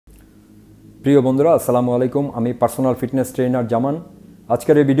প্রিয় বন্ধুরা আসসালামু আলাইকুম। আমি পার্সোনাল ফিটনেস ট্রেনার জামান।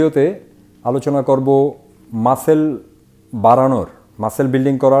 আজকের এই ভিডিওতে আলোচনা করব মাসেল বাড়ানোর, মাসেল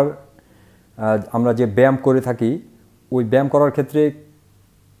বিল্ডিং করার আমরা যে ব্যায়াম করে থাকি ওই ব্যায়াম করার ক্ষেত্রে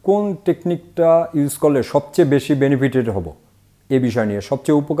কোন টেকনিকটা ইউজ করলে সবচেয়ে বেশি বেনিফিটেড হব এই বিষয় নিয়ে,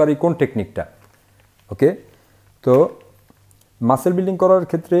 সবচেয়ে উপকারী কোন টেকনিকটা। ওকে, তো মাসেল বিল্ডিং করার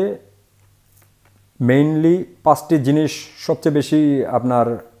ক্ষেত্রে মেইনলি 5টি জিনিস সবচেয়ে বেশি আপনার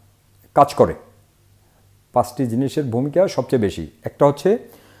কাজ করে। 5টি জিনিসের ভূমিকা সবচেয়ে বেশি। একটা হচ্ছে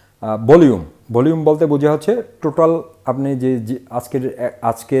ভলিউম। ভলিউম বলতে বোঝা হচ্ছে টোটাল আপনি যে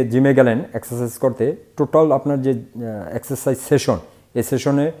আজকে জিমে গেলেন এক্সারসাইজ করতে, টোটাল আপনার যে এক্সারসাইজ সেশন, এই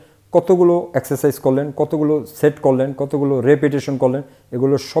সেশনে কতগুলো এক্সারসাইজ করলেন, কতগুলো সেট করলেন, কতগুলো রেপিটেশন করলেন,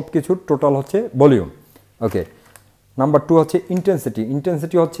 এগুলো সব কিছুর টোটাল হচ্ছে ভলিউম। ওকে, নাম্বার 2 হচ্ছে ইন্টেন্সিটি।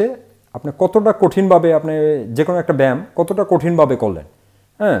 ইন্টেন্সিটি হচ্ছে আপনি কতটা কঠিনভাবে আপনি যে কোনো একটা ব্যায়াম কতটা কঠিনভাবে করলেন।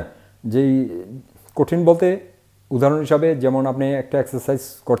 হ্যাঁ, যেই কঠিন বলতে উদাহরণ হিসাবে যেমন আপনি একটা এক্সারসাইজ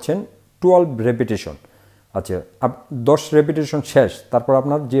করছেন 12 রেপিটেশন, আচ্ছা 10 রেপিটেশন শেষ, তারপর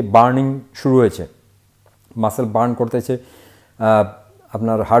আপনার যে বার্নিং শুরু হয়েছে, মাসেল বার্ন করতেছে,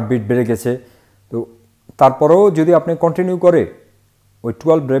 আপনার হার্টবিট বেড়ে গেছে, তো তারপরেও যদি আপনি কন্টিনিউ করে ওই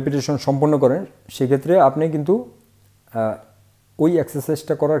 12 রেপিটেশন সম্পন্ন করেন, সেক্ষেত্রে আপনি কিন্তু ওই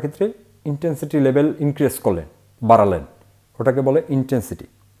এক্সারসাইজটা করার ক্ষেত্রে ইন্টেন্সিটি লেভেল ইনক্রিজ করলেন, বাড়ালেন, ওটাকে বলে ইন্টেন্সিটি।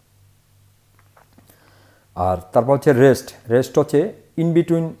 আর তারপর হচ্ছে রেস্ট। রেস্ট হচ্ছে ইন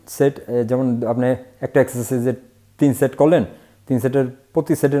বিটুইন সেট, যেমন আপনি একটা এক্সারসাইজের 3 সেট করলেন, 3 সেটের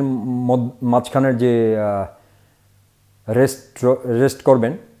প্রতি সেটের মাঝখানের যে রেস্ট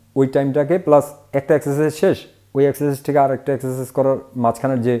করবেন ওই টাইমটাকে, প্লাস একটা এক্সারসাইজ শেষ, ওই এক্সারসাইজ থেকে আর একটা এক্সারসাইজ করার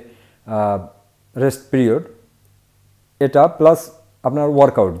মাঝখানের যে রেস্ট পিরিয়ড, এটা প্লাস আপনার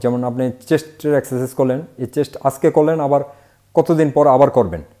ওয়ার্কআউট, যেমন আপনি চেস্টের এক্সারসাইজ করলেন, এই চেস্ট আজকে করলেন, আবার কতদিন পর আবার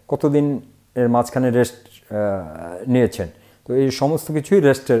করবেন, কতদিন এর মাঝখানে রেস্ট নিয়েছেন, তো এই সমস্ত কিছুই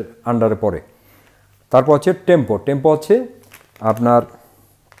রেস্টের আন্ডারে পড়ে। তারপর হচ্ছে টেম্পো। টেম্পো হচ্ছে আপনার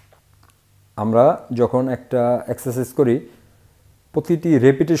আমরা যখন একটা এক্সারসাইজ করি প্রতিটি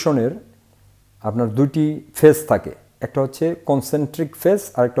রেপিটেশনের আপনার 2টি ফেজ থাকে, একটা হচ্ছে কনসেন্ট্রিক ফেজ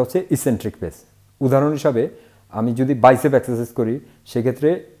আর একটা হচ্ছে ইসেন্ট্রিক ফেজ। উদাহরণ হিসাবে আমি যদি বাইসেপ এক্সারসাইজ করি, সেক্ষেত্রে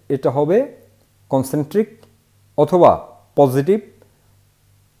এটা হবে কনসেন্ট্রিক অথবা পজিটিভ,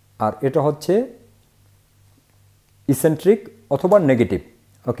 আর এটা হচ্ছে ইসেন্ট্রিক অথবা নেগেটিভ।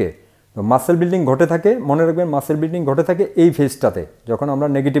 ওকে, তো মাসেল বিল্ডিং ঘটে থাকে, মনে রাখবেন মাসেল বিল্ডিং ঘটে থাকে এই ফেজটাতে। যখন আমরা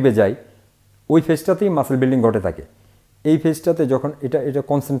নেগেটিভে যাই ওই ফেজটাতেই মাসেল বিল্ডিং ঘটে থাকে। এই ফেজটাতে যখন এটা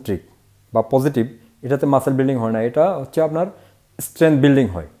কনসেন্ট্রিক বা পজিটিভ, এটাতে মাসেল বিল্ডিং হয় না, এটা হচ্ছে আপনার স্ট্রেংথ বিল্ডিং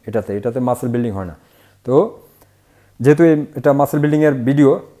হয়, এটাতে মাসেল বিল্ডিং হয় না। তো যেহেতু এটা মাসেল বিল্ডিংয়ের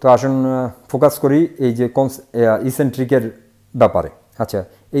ভিডিও, তো আসুন ফোকাস করি এই যে ইসেন্ট্রিকের ব্যাপারে। আচ্ছা,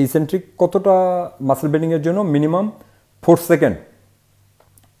 এই ইসেন্ট্রিক কতটা মাসেল বিল্ডিংয়ের জন্য মিনিমাম 4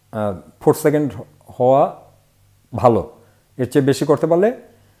 সেকেন্ড হওয়া ভালো। এর চেয়ে বেশি করতে পারলে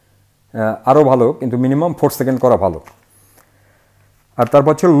আরও ভালো, কিন্তু মিনিমাম 4 সেকেন্ড করা ভালো। আর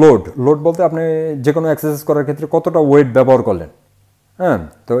তারপর হচ্ছে লোড। লোড বলতে আপনি যে কোনো এক্সারসাইজ করার ক্ষেত্রে কতটা ওয়েট ব্যবহার করলেন। হ্যাঁ,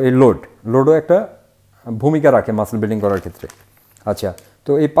 তো এই লোডও একটা ভূমিকা রাখে মাসেল বিল্ডিং করার ক্ষেত্রে। আচ্ছা,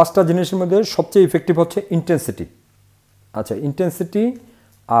 তো এই 5টা জিনিসের মধ্যে সবচেয়ে ইফেক্টিভ হচ্ছে ইন্টেন্সিটি। আচ্ছা, ইন্টেন্সিটি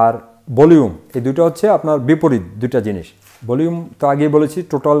আর ভলিউম, এই দুটো হচ্ছে আপনার বিপরীত 2টা জিনিস। ভলিউম তো আগেই বলেছি,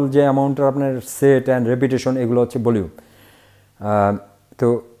 টোটাল যে অ্যামাউন্টের আপনার সেট অ্যান্ড রেপিটেশন, এগুলো হচ্ছে ভলিউম। তো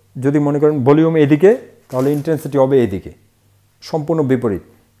যদি মনে করেন ভলিউম এদিকে, তাহলে ইন্টেন্সিটি হবে এদিকে, সম্পূর্ণ বিপরীত।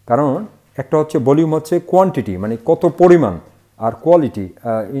 কারণ একটা হচ্ছে ভলিউম হচ্ছে কোয়ান্টিটি, মানে কত পরিমাণ, আর কোয়ালিটি,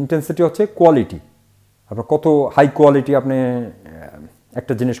 ইন্টেন্সিটি হচ্ছে কোয়ালিটি, আপনার কত হাই কোয়ালিটি আপনি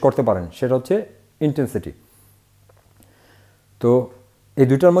একটা জিনিস করতে পারেন, সেটা হচ্ছে ইন্টেন্সিটি। তো এই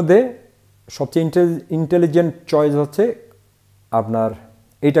দুটার মধ্যে সবচেয়ে ইন্টেলিজেন্ট চয়েস হচ্ছে আপনার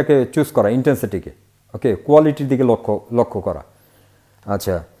এইটাকে চুজ করা, ইন্টেন্সিটিকে। ওকে, কোয়ালিটির দিকে লক্ষ্য করা।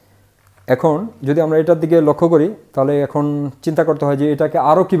 আচ্ছা, এখন যদি আমরা এটার দিকে লক্ষ্য করি, তাহলে এখন চিন্তা করতে হয় যে এটাকে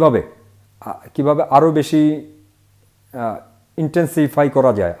আরও কীভাবে আরও বেশি ইন্টেন্সিফাই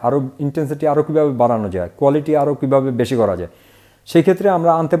করা যায়, আরও ইন্টেন্সিটি আরও কীভাবে বাড়ানো যায়, কোয়ালিটি আরও কীভাবে বেশি করা যায়। সেই ক্ষেত্রে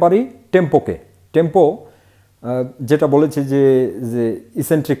আমরা আনতে পারি টেম্পোকে। টেম্পো যেটা বলেছি যে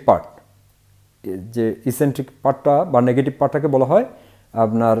ইসেন্ট্রিক পার্ট, যে ইসেন্ট্রিক পার্টটা বা নেগেটিভ পার্টটাকে বলা হয়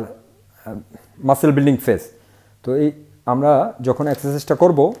আপনার মাসেল বিল্ডিং ফেজ। তো এই আমরা যখন এক্সারসাইজটা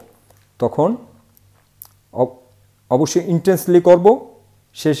করব তখন অবশ্যই ইন্টেন্সলি করব,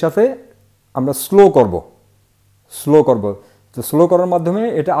 সেই সাথে আমরা স্লো করব। তো স্লো করার মাধ্যমে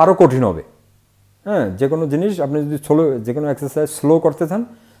এটা আরও কঠিন হবে। হ্যাঁ, যে কোনো জিনিস আপনি যদি যে কোনো এক্সারসাইজ স্লো করতে চান,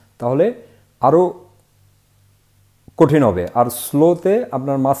 তাহলে আরও কঠিন হবে। আর স্লোতে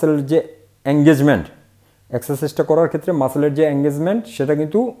আপনার মাসেল যে এঙ্গেজমেন্ট, এক্সারসাইজটা করার ক্ষেত্রে মাসেলের যে এঙ্গেজমেন্ট সেটা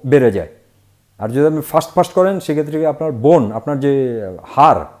কিন্তু বেড়ে যায়। আর যদি আপনি ফাস্ট করেন সেক্ষেত্রে আপনার বোন, আপনার যে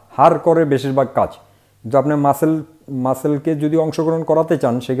হাড় করে বেশিরভাগ কাজ, কিন্তু আপনি মাসেলকে যদি অংশগ্রহণ করাতে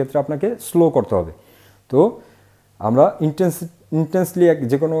চান সেক্ষেত্রে আপনাকে স্লো করতে হবে। তো আমরা ইন্টেন্সলি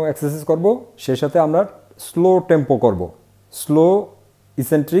যে কোনো এক্সারসাইজ করব, সেই সাথে আমরা স্লো টেম্পো করব, স্লো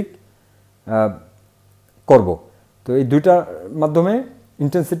ইসেন্ট্রিক করব। তো এই দুইটার মাধ্যমে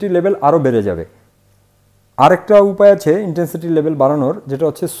ইন্টেন্সিটি লেভেল আরও বেড়ে যাবে। আরেকটা উপায় আছে ইন্টেন্সিটি লেভেল বাড়ানোর, যেটা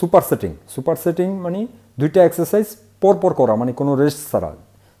হচ্ছে সুপার সেটিং মানে দুইটা এক্সারসাইজ পরপর করা, মানে কোনো রেস্ট ছাড়া।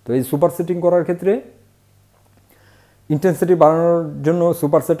 তো এই সুপার সেটিং করার ক্ষেত্রে ইন্টেন্সিটি বাড়ানোর জন্য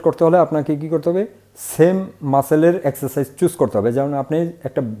সুপার সেট করতে হলে আপনাকে কী করতে হবে, সেম মাসেলের এক্সারসাইজ চুজ করতে হবে। যেমন আপনি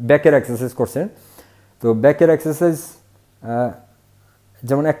একটা ব্যাকের এক্সারসাইজ করছেন, তো ব্যাকের এক্সারসাইজ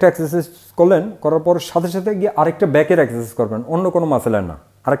যেমন একটা এক্সারসাইজ করার পর সাথে সাথে গিয়ে আরেকটা ব্যাকের এক্সারসাইজ করবেন, অন্য কোনো মাসেলের না,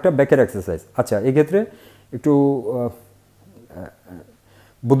 আরেকটা ব্যাকের এক্সারসাইজ। আচ্ছা, এক্ষেত্রে একটু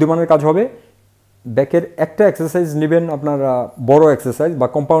বুদ্ধিমানের কাজ হবে, ব্যাকের একটা এক্সারসাইজ নেবেন আপনার বড় এক্সারসাইজ বা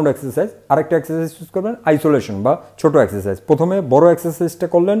কম্পাউন্ড এক্সারসাইজ, আরেকটা এক্সারসাইজ চুজ করবেন আইসোলেশন বা ছোট এক্সারসাইজ। প্রথমে বড় এক্সারসাইজটা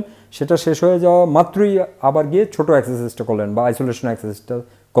করলেন, সেটা শেষ হয়ে যাওয়া মাত্রই আবার গিয়ে ছোট এক্সারসাইজটা করলেন বা আইসোলেশন এক্সারসাইজটা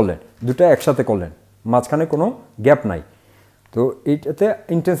করলেন, দুটো একসাথে করলেন, মাঝখানে কোনো গ্যাপ নাই। তো এইটাতে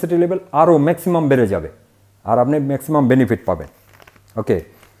ইন্টেন্সিটি লেভেল আরও ম্যাক্সিমাম বেড়ে যাবে আর আপনি ম্যাক্সিমাম বেনিফিট পাবেন। ওকে,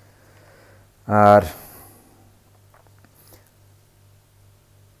 আর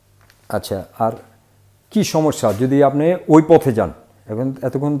আচ্ছা, আর কি সমস্যা যদি আপনি ওই পথে যান?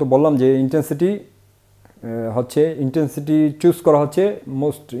 এতক্ষণ তো বললাম যে ইন্টেন্সিটি চুজ করা হচ্ছে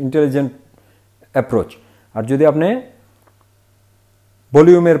মোস্ট ইন্টেলিজেন্ট অ্যাপ্রোচ। আর যদি আপনি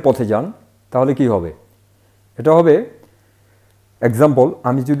ভলিউমের পথে যান তাহলে কি হবে? এটা হবে, এক্সাম্পল,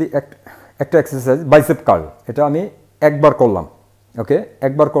 আমি যদি একটা এক্সারসাইজ বাইসেপ কার্ল, এটা আমি একবার করলাম, ওকে,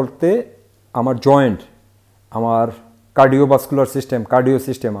 একবার করতে আমার জয়েন্ট, আমার কার্ডিওভাস্কুলার সিস্টেম, কার্ডিও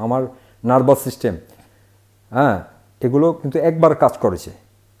সিস্টেম, আমার নার্ভাস সিস্টেম, হ্যাঁ, এগুলো কিন্তু একবার কাজ করেছে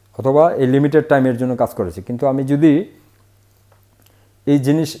অথবা এই লিমিটেড টাইমের জন্য কাজ করেছে। কিন্তু আমি যদি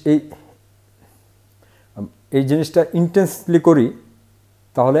এই জিনিসটা ইন্টেন্সলি করি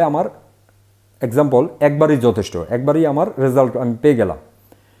তাহলে আমার এক্সাম্পল একবারই যথেষ্ট, একবারই আমার রেজাল্ট আমি পেয়ে গেলাম।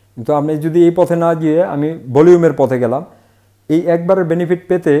 কিন্তু আমি যদি এই পথে না গিয়ে আমি ভলিউমের পথে গেলাম, এই একবারের বেনিফিট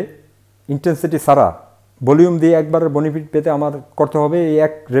পেতে ইন্টেন্সিটি ছাড়া ভলিউম দিয়ে একবারের বেনিফিট পেতে আমার করতে হবে এই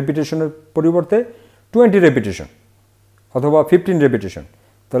এক রেপিটেশনের পরিবর্তে 20 রেপিটেশন অথবা 15 রেপিটেশন।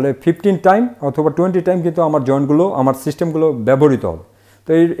 তাহলে 15 টাইম অথবা 20 টাইম কিন্তু আমার জয়েন্টগুলো, আমার সিস্টেমগুলো ব্যবহৃত হবে। তো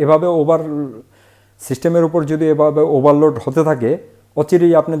এভাবে সিস্টেমের উপর যদি এভাবে ওভারলোড হতে থাকে,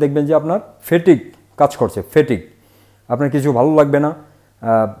 অচিরেই আপনি দেখবেন যে আপনার ফেটিক কাজ করছে, আপনার কিছু ভালো লাগবে না,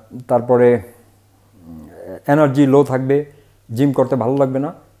 তারপরে এনার্জি লো থাকবে, জিম করতে ভালো লাগবে না।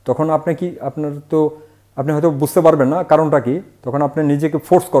 তখন আপনি হয়তো বুঝতে পারবেন না কারণটা কি, তখন আপনি নিজেকে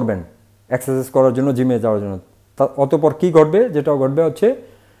ফোর্স করবেন এক্সারসাইজ করার জন্য, জিমে যাওয়ার জন্য। অতঃপর কী ঘটবে? যেটা ঘটবে হচ্ছে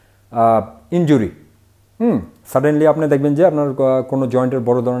ইনজুরি। সাডেনলি আপনি দেখবেন যে আপনার কোনো জয়েন্টের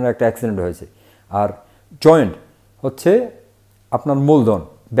বড় ধরনের একটা অ্যাক্সিডেন্ট হয়েছে। আর জয়েন্ট হচ্ছে আপনার মূলধন,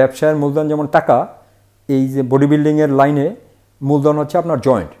 ব্যবসায়ের মূলধন যেমন টাকা, এই যে বডি বিল্ডিংয়ের লাইনে মূলধন হচ্ছে আপনার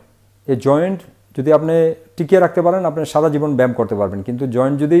জয়েন্ট। এই জয়েন্ট যদি আপনি টিকিয়ে রাখতে পারেন, আপনি সারা জীবন ব্যায়াম করতে পারবেন। কিন্তু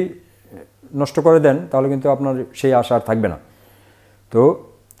জয়েন্ট যদি নষ্ট করে দেন তাহলে কিন্তু আপনার সেই আশা আর থাকবে না। তো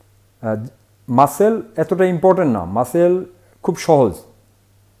মাসেল এতটা ইম্পর্টেন্ট না, মাসেল খুব সহজ,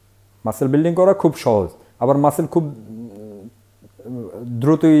 মাসেল বিল্ডিং করা খুব সহজ, আবার মাসেল খুব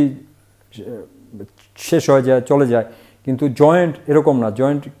দ্রুতই শেষ হয়ে যায়, চলে যায়। কিন্তু জয়েন্ট এরকম না,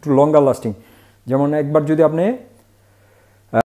 জয়েন্ট একটু লঙ্গার লাস্টিং। যেমন একবার যদি আপনি